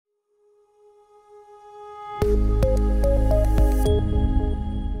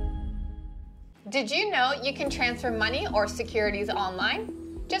Did you know you can transfer money or securities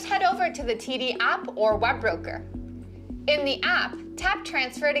online? Just head over to the TD app or web broker. In the app, tap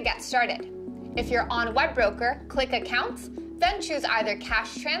Transfer to get started. If you're on web broker, click Accounts, then choose either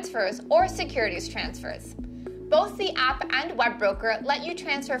cash transfers or securities transfers. Both the app and web broker let you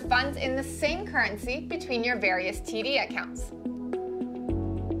transfer funds in the same currency between your various TD accounts.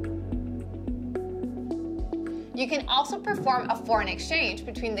 You can also perform a foreign exchange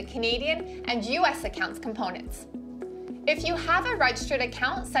between the Canadian and US accounts components. If you have a registered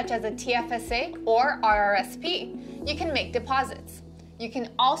account such as a TFSA or RRSP, you can make deposits. You can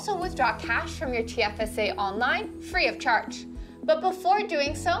also withdraw cash from your TFSA online free of charge. But before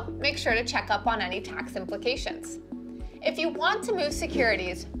doing so, make sure to check up on any tax implications. If you want to move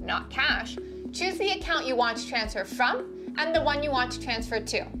securities, not cash, choose the account you want to transfer from and the one you want to transfer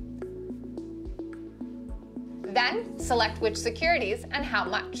to. Then, select which securities and how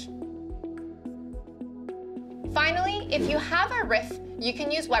much. Finally, if you have a RIF, you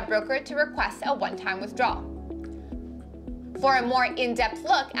can use WebBroker to request a one-time withdrawal. For a more in-depth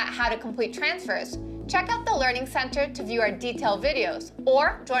look at how to complete transfers, check out the Learning Center to view our detailed videos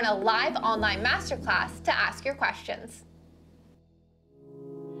or join a live online masterclass to ask your questions.